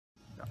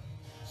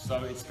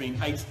So it's been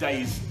 8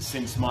 days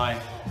since my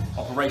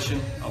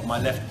operation of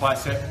my left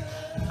bicep,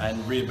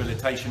 and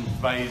rehabilitation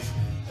phase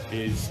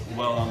is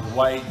well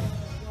underway.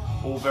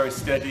 All very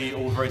steady,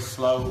 all very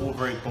slow, all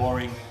very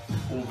boring,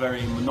 all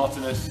very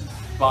monotonous,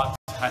 but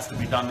has to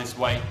be done this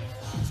way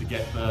to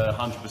get the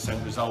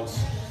 100% results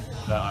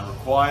that I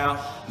require.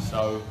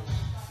 So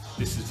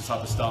this is the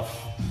type of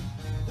stuff,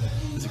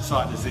 as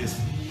exciting as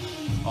this,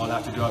 I'll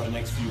have to do over the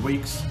next few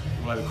weeks,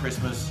 all over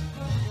Christmas.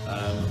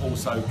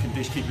 Also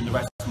keeping the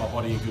rest of my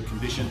body in good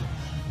condition.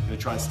 I'm going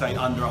to try and stay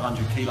under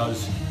 100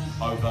 kilos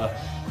over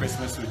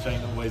Christmas, which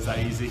ain't always that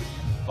easy,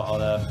 but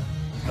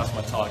that's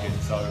my target.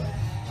 So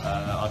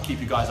I'll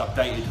keep you guys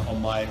updated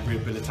on my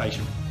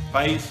rehabilitation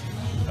phase.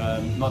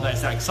 Not that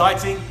it's that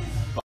exciting,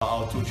 but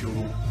I'll talk to you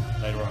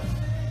all later on.